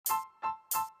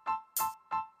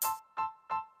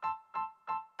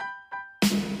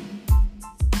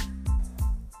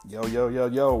Yo, yo, yo,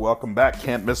 yo. Welcome back.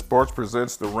 Can't Miss Sports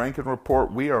presents the Ranking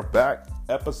Report. We are back.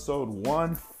 Episode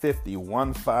 150,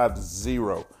 150.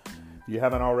 If you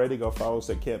haven't already, go follow us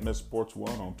at Can't Miss Sports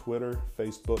 1 on Twitter,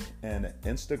 Facebook, and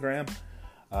Instagram.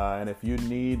 And if you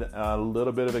need a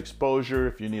little bit of exposure,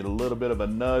 if you need a little bit of a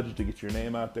nudge to get your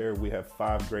name out there, we have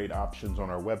 5 great options on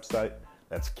our website.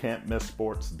 That's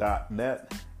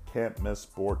can'tmissports.net,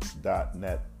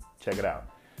 can'tmissports.net. Check it out.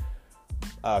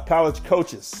 College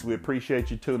coaches, we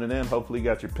appreciate you tuning in. Hopefully you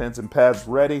got your pens and pads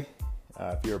ready.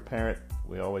 If you're a parent,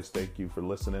 we always thank you for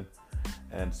listening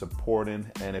and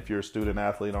supporting. And if you're a student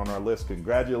athlete on our list,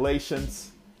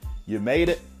 congratulations, you made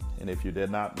it. And if you did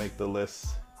not make the list,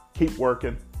 keep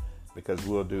working because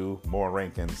we'll do more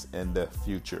rankings in the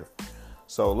future.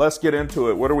 So let's get into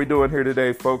it. What are we doing here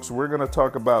today, folks? We're going to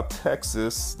talk about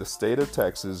Texas, the state of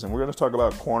Texas, and we're going to talk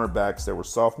about cornerbacks that were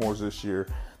sophomores this year,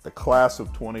 the class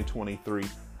of 2023,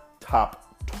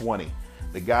 top 20.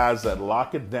 The guys that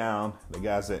lock it down, the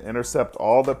guys that intercept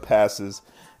all the passes,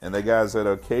 and the guys that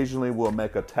occasionally will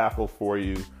make a tackle for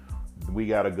you. We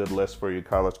got a good list for you,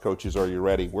 college coaches. Are you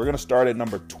ready? We're going to start at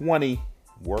number 20,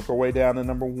 work our way down to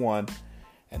number 1,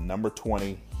 and number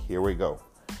 20, here we go.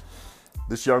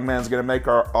 This young man's going to make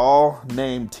our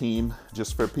all-name team,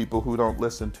 just for people who don't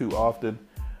listen too often.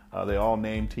 The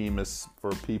all-name team is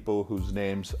for people whose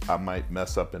names I might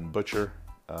mess up and butcher,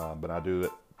 but I do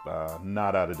it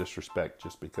not out of disrespect,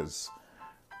 just because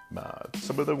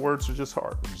some of the words are just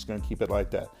hard. I'm just going to keep it like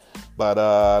that.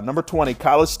 But number 20,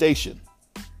 College Station,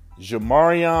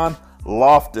 Jamarion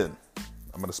Lofton.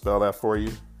 I'm going to spell that for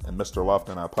you. And Mr.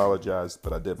 Lofton, I apologize,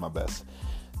 but I did my best.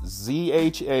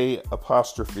 ZHA_MAURYON.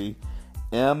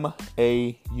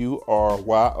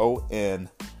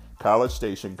 College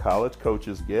Station, college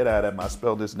coaches, get at him. I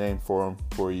spelled his name for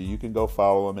you. You can go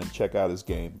follow him and check out his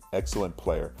game. Excellent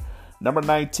player. Number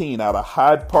 19, out of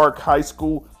Hyde Park High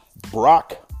School,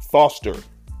 Brock Foster.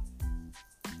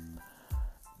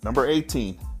 Number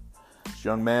 18, this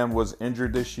young man was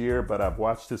injured this year, but I've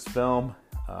watched his film.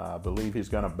 I believe he's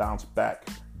going to bounce back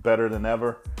better than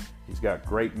ever. He's got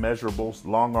great measurables,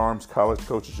 long arms. College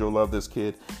coaches, you'll love this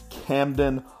kid.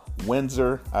 Camden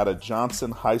Windsor out of Johnson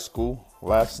High School.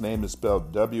 Last name is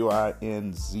spelled Winzer.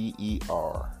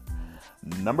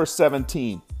 Number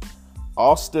 17,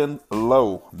 Austin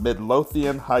Lowe,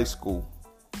 Midlothian High School.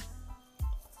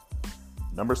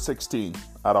 Number 16,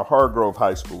 out of Hargrove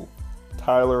High School,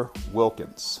 Tyler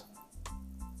Wilkins.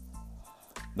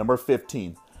 Number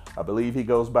 15, I believe he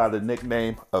goes by the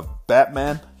nickname of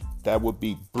Batman. That would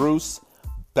be Bruce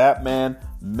Batman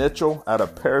Mitchell out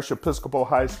of Parish Episcopal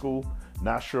High School.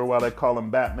 Not sure why they call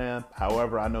him Batman.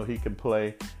 However, I know he can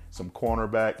play some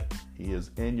cornerback. He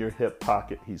is in your hip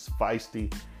pocket. He's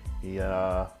feisty. He's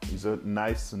a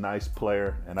nice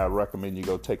player, and I recommend you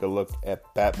go take a look at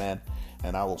Batman,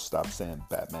 and I will stop saying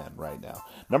Batman right now.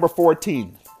 Number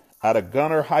 14, out of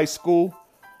Gunner High School,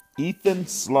 Ethan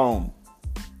Sloan.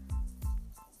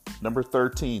 Number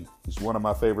 13, he's one of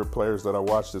my favorite players that I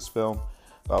watched this film.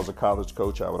 If I was a college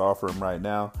coach, I would offer him right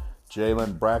now.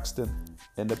 Jalen Braxton,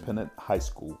 Independent High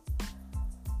School.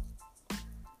 And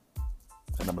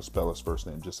I'm going to spell his first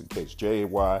name just in case.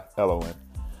 Jaylon.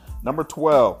 Number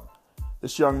 12.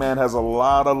 This young man has a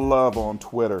lot of love on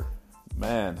Twitter.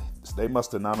 Man, they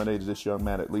must have nominated this young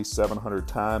man at least 700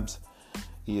 times.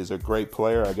 He is a great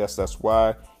player. I guess that's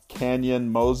why.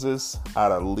 Canyon Moses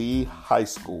out of Lee High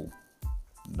School.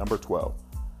 Number 12.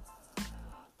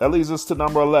 That leads us to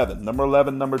number 11. Number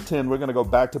 11, number 10. We're going to go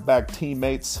back-to-back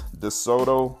teammates.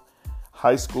 DeSoto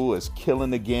High School is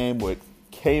killing the game with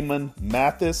Cayman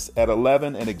Mathis at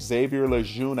 11 and Xavier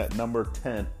Lejeune at number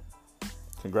 10.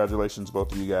 Congratulations,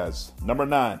 both of you guys. Number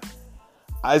 9,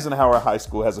 Eisenhower High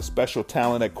School has a special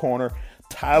talent at corner,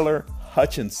 Tyler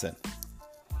Hutchinson.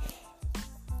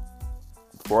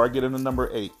 Before I get into number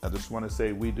 8, I just want to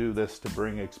say we do this to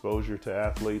bring exposure to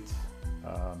athletes,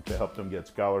 to help them get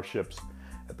scholarships.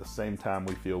 At the same time,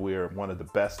 we feel we are one of the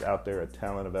best out there at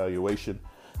talent evaluation.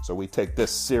 So we take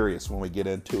this serious when we get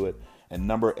into it. And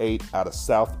number 8, out of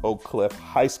South Oak Cliff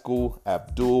High School,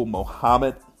 Abdul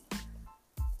Mohammed.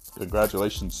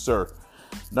 Congratulations, sir.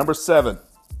 Number 7,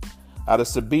 out of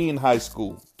Sabine High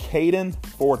School, Caden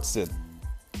Fortson.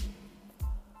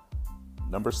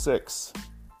 Number 6,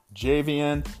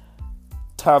 Javian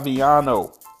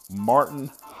Taviano, Martin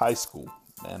High School.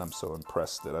 Man, I'm so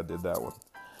impressed that I did that one.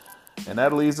 And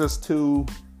that leads us to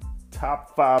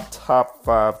top five.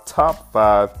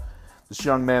 This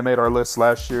young man made our list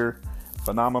last year.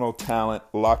 Phenomenal talent,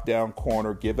 lockdown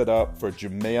corner. Give it up for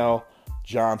Jamel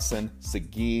Johnson,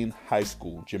 Seguin High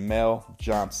School. Jamel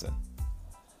Johnson.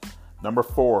 Number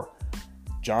 4,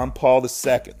 John Paul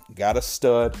II. Got a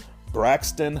stud,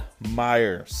 Braxton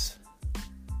Myers.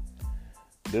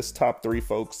 This top three,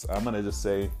 folks, I'm going to just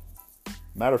say,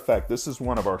 matter of fact, this is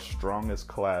one of our strongest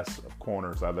class of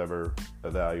corners I've ever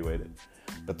evaluated.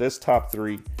 But this top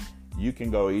three, you can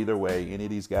go either way. Any of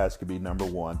these guys could be number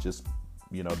one, just,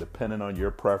 depending on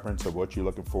your preference of what you're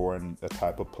looking for in a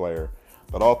type of player.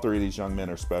 But all three of these young men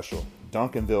are special.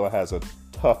 Duncanville has a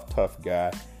tough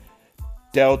guy.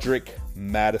 Deldrick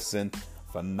Madison,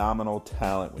 phenomenal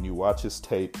talent. When you watch his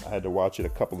tape, I had to watch it a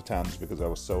couple of times because I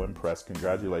was so impressed.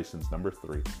 Congratulations, number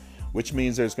 3. Which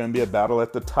means there's going to be a battle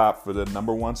at the top for the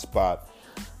number 1 spot.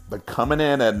 But coming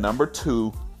in at number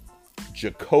 2,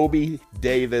 Jacoby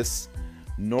Davis.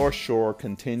 North Shore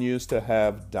continues to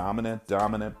have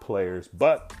dominant players,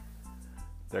 but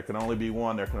there can only be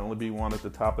one. There can only be one at the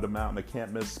top of the mountain. The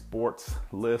Can't Miss Sports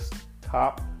list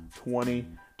top 20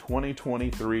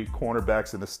 2023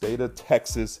 cornerbacks in the state of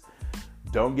Texas.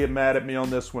 Don't get mad at me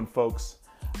on this one, folks.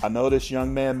 I know this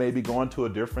young man may be going to a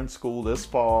different school this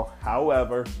fall.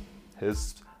 However,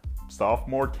 his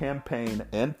sophomore campaign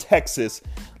in Texas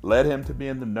led him to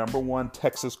being the number 1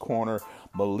 Texas corner.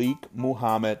 Malik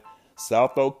Muhammad,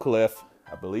 South Oak Cliff.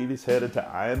 I believe he's headed to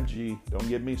IMG. Don't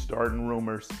get me starting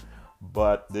rumors.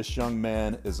 But this young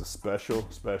man is a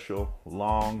special,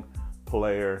 long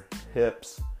player.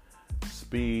 Hips,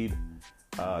 speed,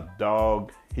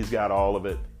 dog. He's got all of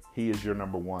it. He is your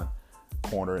number 1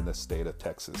 corner in the state of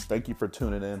Texas. Thank you for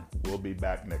tuning in. We'll be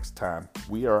back next time.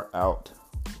 We are out.